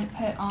 Also going to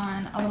put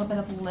on a little bit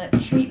of lip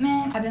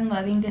treatment. I've been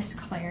loving this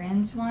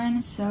Clarins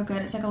one. So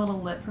good. It's like a little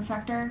lip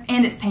perfector.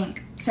 And it's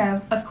pink. So,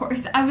 of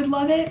course, I would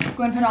love it. I'm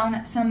going to put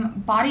on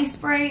some body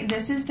spray.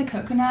 This is the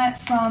coconut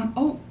from,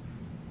 oh,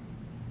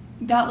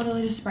 that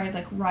literally just sprayed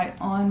like right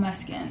on my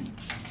skin.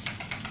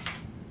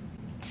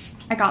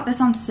 I got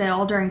this on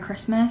sale during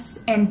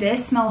Christmas and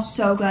this smells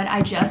so good.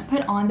 I just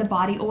put on the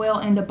body oil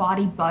and the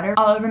body butter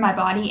all over my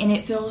body and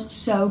it feels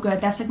so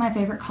good. That's like my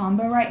favorite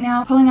combo right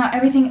now. Pulling out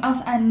everything else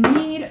I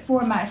need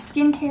for my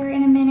skincare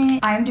in a minute.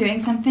 I am doing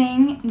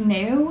something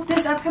new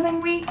this upcoming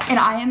week and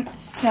I am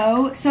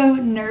so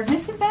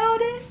nervous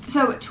about it.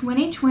 So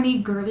 2020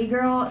 Girly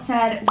Girl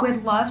said,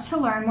 would love to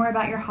learn more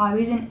about your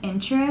hobbies and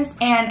interests.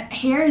 And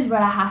here's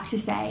what I have to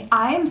say.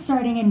 I am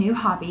starting a new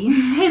hobby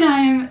and I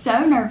am so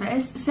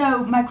nervous.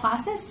 So my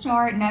classes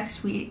start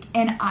next week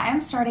and I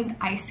am starting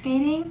ice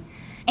skating.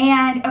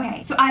 And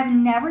okay, so I've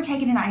never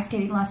taken an ice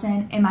skating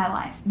lesson in my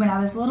life. When I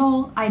was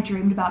little, I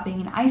dreamed about being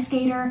an ice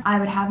skater. I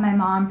would have my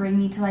mom bring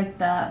me to like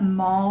the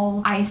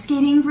mall ice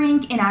skating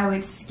rink and I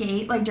would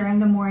skate like during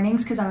the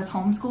mornings because I was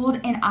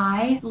homeschooled and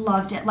I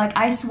loved it. Like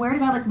I swear to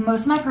God, like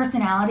most of my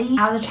personality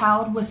as a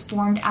child was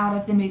formed out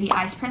of the movie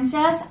Ice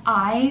Princess.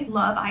 I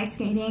love ice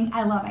skating.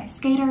 I love ice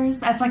skaters.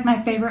 That's like my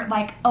favorite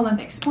like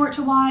Olympic sport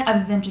to watch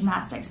other than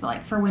gymnastics, but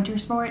like for winter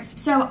sports.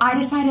 So I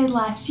decided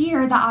last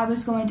year that I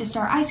was going to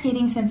start ice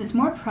skating since it's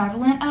more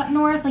prevalent up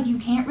north. Like you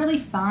can't really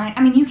find,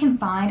 I mean you can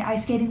find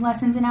ice skating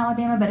lessons in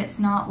Alabama, but it's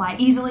not like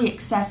easily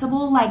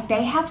accessible. Like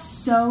they have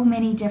so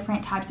many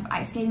different types of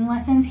ice skating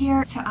lessons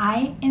here. So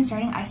I am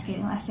starting ice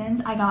skating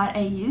lessons. I got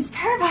a used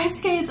pair of ice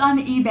skates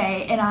on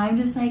eBay and I'm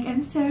just like,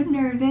 I'm so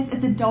nervous.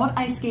 It's adult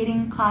ice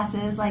skating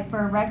classes like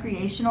for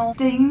recreational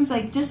things,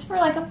 like just for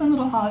like a fun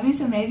little hobby.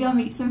 So maybe I'll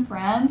meet some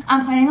friends.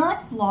 I'm planning on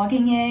like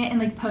vlogging it and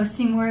like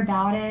posting more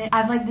about it.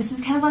 I've like, this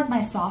is kind of like my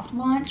soft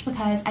launch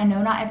because I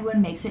know not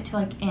everyone makes it to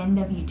like end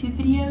of YouTube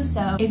videos.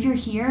 So if you're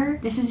here,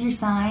 this is your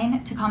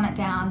sign to comment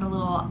down the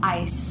little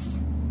ice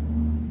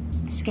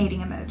skating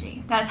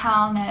emoji. That's how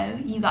I'll know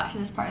you got to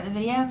this part of the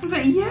video.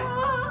 But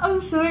yeah, I'm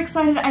so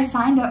excited. I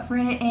signed up for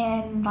it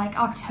in like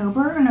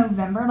October or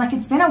November. Like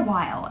it's been a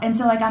while. And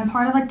so like I'm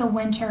part of like the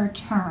winter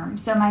term.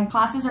 So my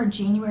classes are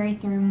January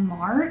through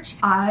March.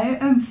 I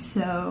am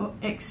so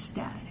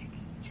ecstatic.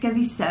 It's gonna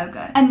be so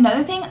good.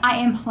 Another thing I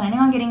am planning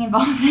on getting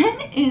involved in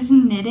is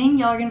knitting.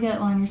 Y'all are gonna be like,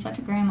 Lauren, you're such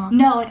a grandma.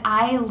 No, like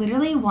I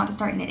literally want to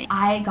start knitting.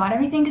 I got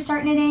everything to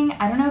start knitting.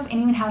 I don't know if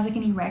anyone has like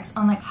any recs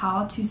on like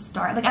how to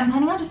start. Like I'm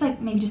planning on just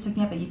like maybe just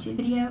looking up a YouTube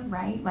video,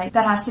 right? Like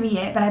that has to be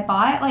it. But I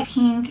bought like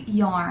pink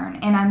yarn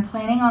and I'm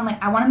planning on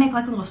like, I want to make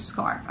like a little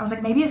scarf. I was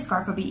like, maybe a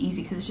scarf would be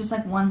easy because it's just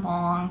like one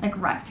long like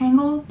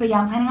rectangle. But yeah,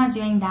 I'm planning on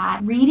doing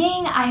that.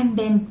 Reading, I have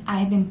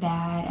been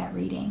bad at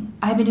reading.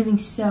 I have been doing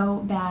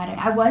so bad.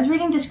 I was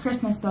reading this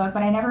Christmas book,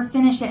 but I never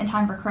finished it in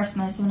time for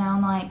Christmas. So now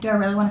I'm like, do I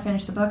really want to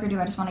finish the book or do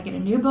I just want to get a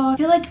new book? I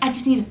feel like I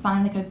just need to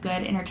find like a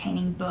good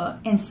entertaining book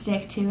and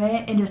stick to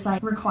it and just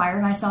like require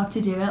myself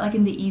to do it like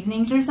in the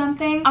evenings or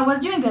something. I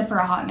was doing good for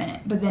a hot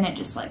minute, but then it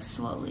just like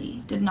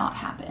slowly did not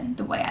happen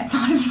the way I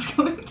thought it was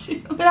going to.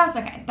 But that's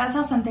okay. That's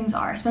how some things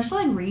are,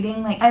 especially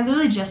reading. Like I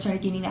literally just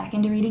started getting back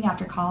into reading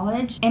after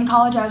college. In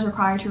college, I was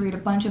required to read a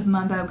bunch of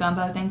mumbo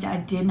gumbo things that I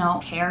did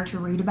not care to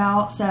read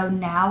about. So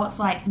now it's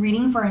like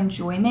reading for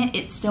enjoyment.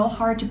 It's still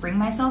hard to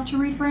bring myself to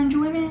read for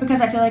enjoyment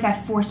because I feel like I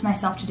forced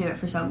myself to do it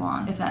for so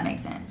long, if that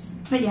makes sense.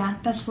 But yeah,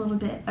 that's a little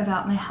bit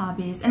about my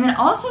hobbies. And then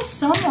also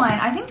someone,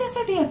 I think this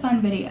would be a fun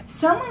video.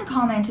 Someone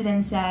commented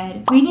and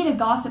said, we need a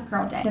Gossip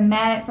Girl day. The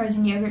Met,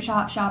 frozen yogurt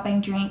shop,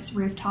 shopping, drinks,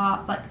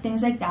 rooftop, like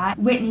things like that.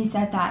 Whitney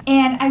said that.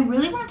 And I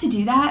really want to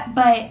do that,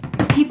 but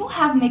people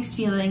have mixed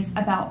feelings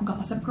about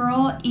Gossip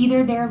Girl.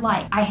 Either they're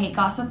like, I hate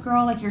Gossip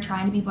Girl, like you're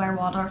trying to be Blair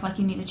Waldorf, like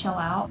you need to chill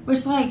out.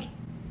 Which like,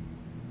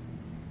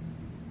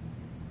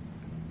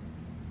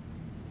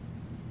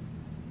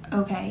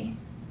 okay.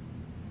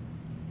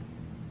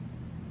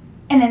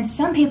 And then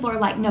some people are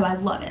like, no, I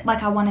love it.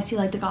 Like I want to see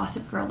like the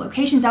Gossip Girl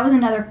locations. That was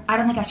another, I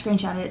don't think I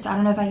screenshotted it, so I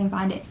don't know if I can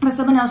find it. But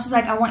someone else was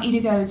like, I want you to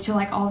go to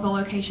like all the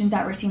locations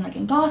that we're seeing like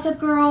in Gossip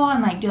Girl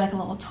and like do like a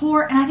little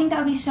tour. And I think that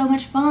would be so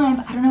much fun,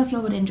 but I don't know if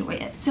y'all would enjoy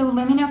it. So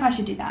let me know if I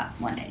should do that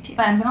one day too.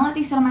 But I'm gonna let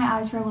these sit on my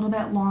eyes for a little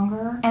bit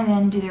longer and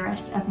then do the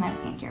rest of my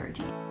skincare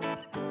routine.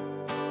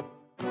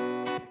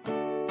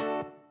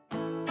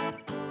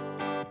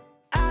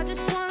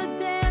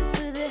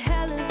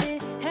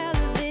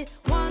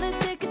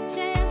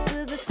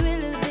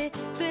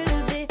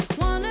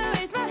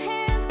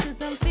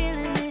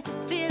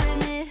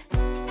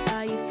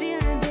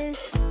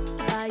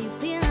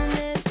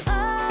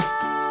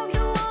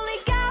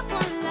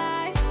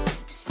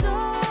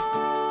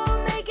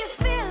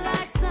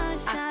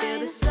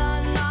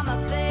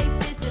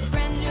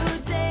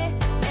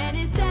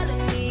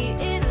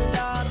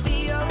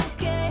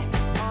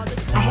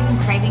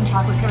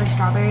 Chocolate covered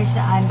strawberries, so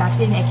I'm about to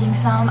be making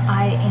some.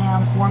 I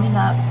am warming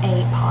up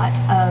a pot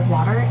of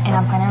water and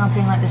I'm planning on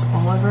putting like this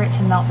bowl over it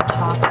to melt the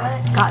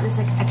chocolate. Got this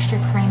like extra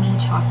creamy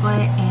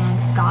chocolate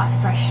and got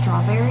fresh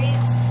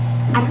strawberries.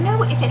 I don't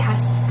know if it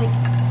has like,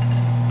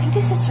 I think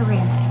this is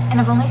ceramic and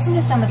I've only seen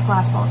this done with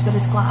glass bowls, but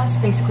it's glass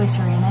basically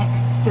ceramic,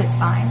 so it's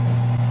fine.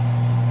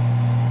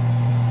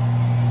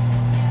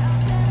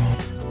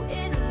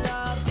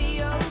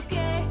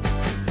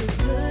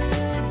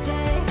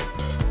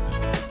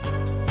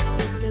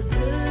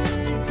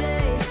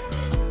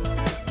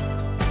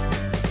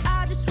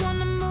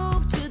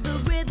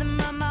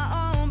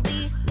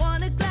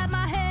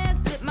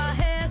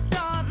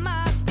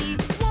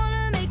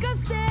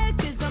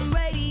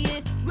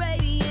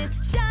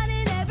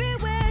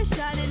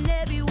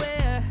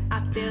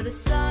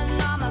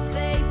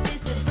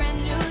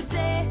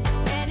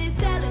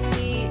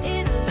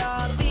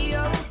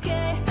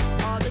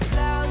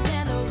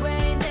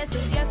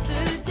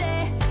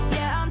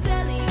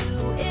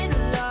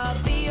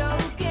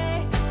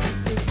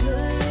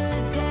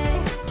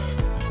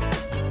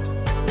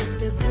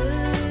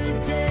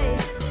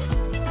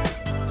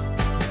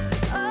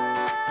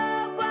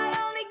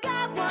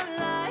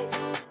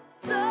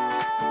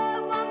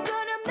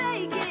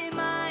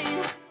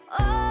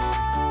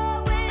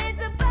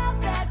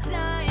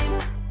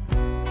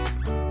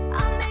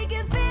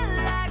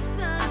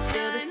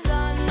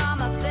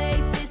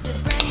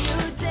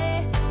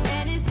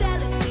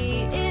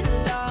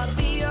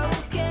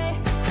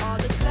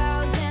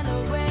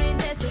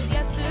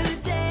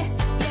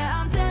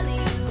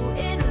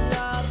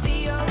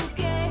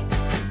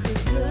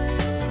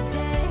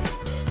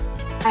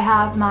 I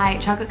have my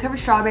chocolate covered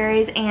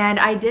strawberries and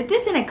I did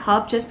this in a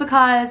cup just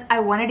because I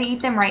wanted to eat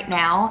them right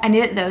now. I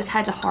knew that those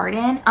had to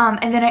harden.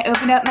 And then I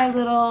opened up my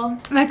little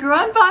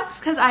macaron box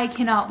because I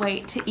cannot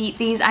wait to eat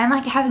these. I'm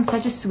like having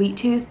such a sweet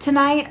tooth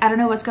tonight. I don't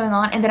know what's going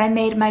on. And then I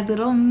made my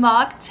little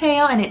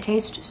mocktail and it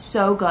tastes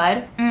so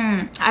good.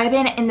 I've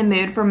been in the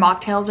mood for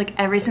mocktails like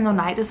every single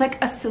night. Just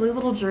like a silly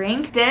little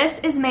drink. This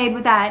is made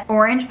with that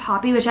orange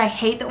poppy, which I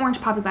hate the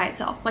orange poppy by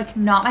itself. Like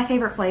not my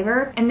favorite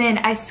flavor. And then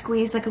I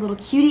squeezed like a little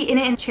cutie in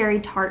it and cherry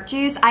tart tart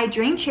juice. I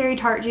drink cherry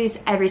tart juice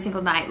every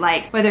single night,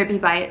 like whether it be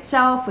by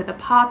itself, with a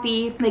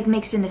poppy, like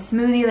mixed in a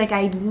smoothie. Like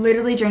I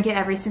literally drink it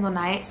every single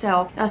night.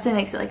 So it also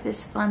makes it like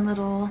this fun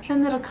little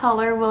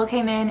color. Will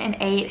came in and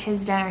ate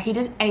his dinner. He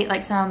just ate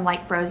like some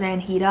like frozen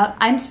heat up.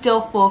 I'm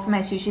still full from my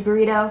sushi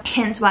burrito,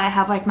 hence why I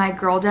have like my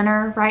girl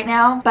dinner right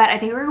now. But I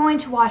think we're going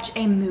to watch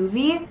a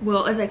movie.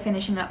 Will is like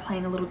finishing up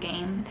playing a little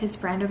game with his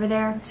friend over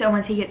there. So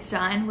once he gets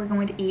done, we're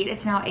going to eat.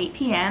 It's now 8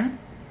 p.m.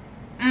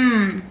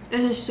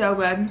 This is so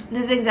good.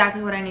 This is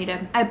exactly what I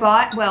needed.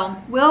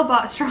 Will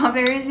bought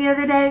strawberries the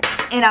other day,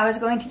 and I was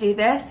going to do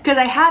this because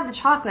I had the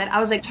chocolate.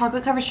 I was like,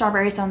 chocolate covered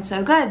strawberries sounds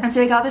so good. And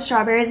so he got the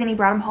strawberries and he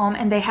brought them home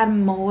and they had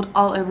mold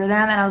all over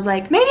them. And I was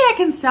like, maybe I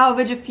can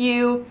salvage a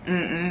few.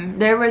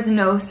 There was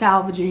no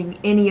salvaging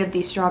any of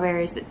these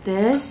strawberries. But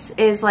this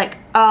is like,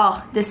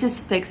 oh, this is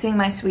fixing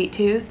my sweet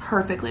tooth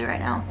perfectly right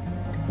now.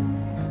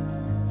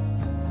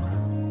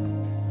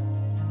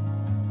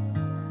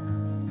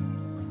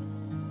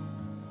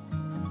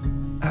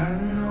 I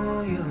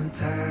know you're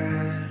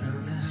tired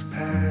of this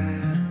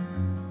pattern.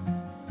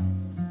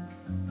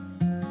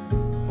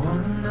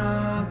 1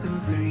 up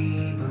and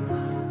 3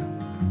 below.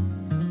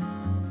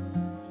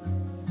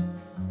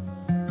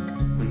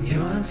 When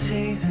you're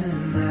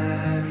chasing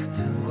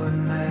after what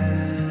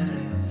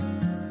matters.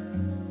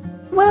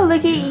 Well,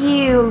 look at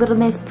you, little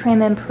Miss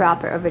Prim and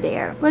Proper over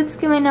there. What's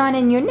going on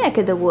in your neck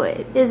of the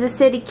woods? Is the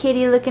city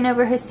kitty looking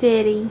over her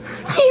city?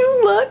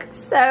 You look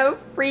so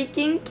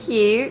freaking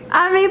cute.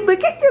 I mean,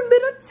 look at your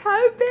little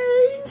toe.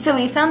 So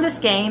we found this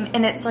game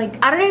and it's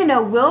like, I don't even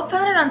know, Will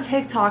found it on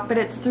TikTok, but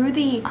it's through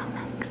the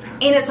Alexa.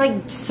 And it's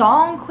like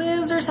song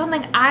quiz or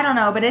something, I don't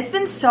know, but it's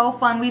been so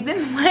fun. We've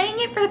been playing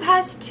it for the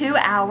past 2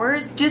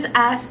 hours. Just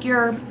ask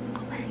your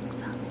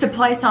to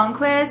play song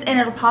quiz and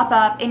it'll pop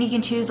up and you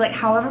can choose like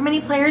however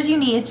many players you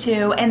need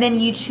to, and then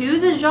you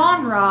choose a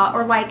genre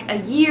or like a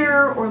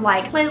year or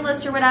like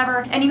playlist or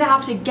whatever, and you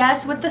have to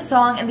guess what the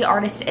song and the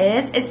artist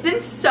is. It's been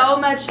so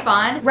much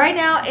fun. Right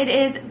now it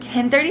is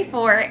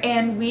 10:34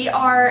 and we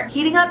are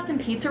heating up some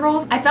pizza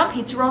rolls. I found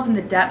pizza rolls in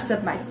the depths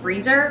of my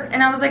freezer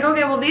and I was like,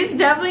 okay, well these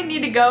definitely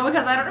need to go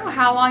because I don't know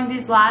how long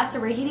these last. So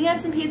we're heating up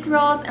some pizza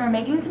rolls and we're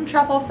making some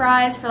truffle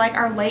fries for like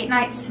our late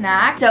night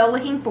snack. So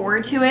looking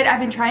forward to it.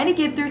 I've been trying to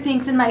get through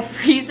things in my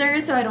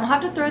freezer so I don't have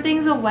to throw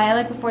things away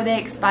like before they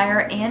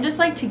expire, and just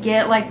like to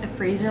get like the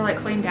freezer like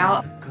cleaned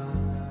out.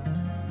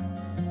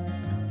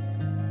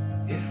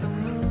 If the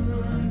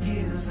moon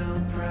gives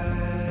a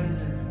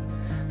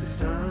present, the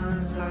sun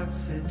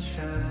stops its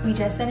shine. We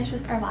just finished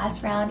with our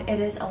last round. It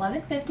is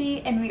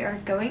 11:50 and we are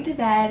going to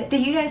bed.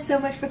 Thank you guys so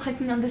much for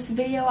clicking on this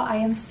video. I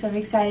am so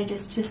excited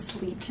just to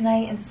sleep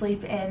tonight and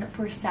sleep in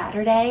for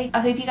Saturday. I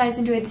hope you guys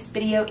enjoyed this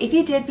video. If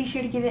you did, be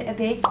sure to give it a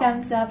big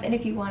thumbs up, and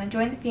if you want to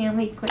join the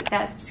family, click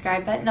that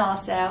subscribe button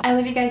also. I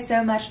love you guys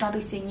so much and I'll be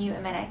seeing you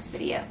in my next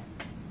video.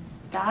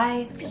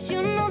 Bye. 'Cause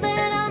you know that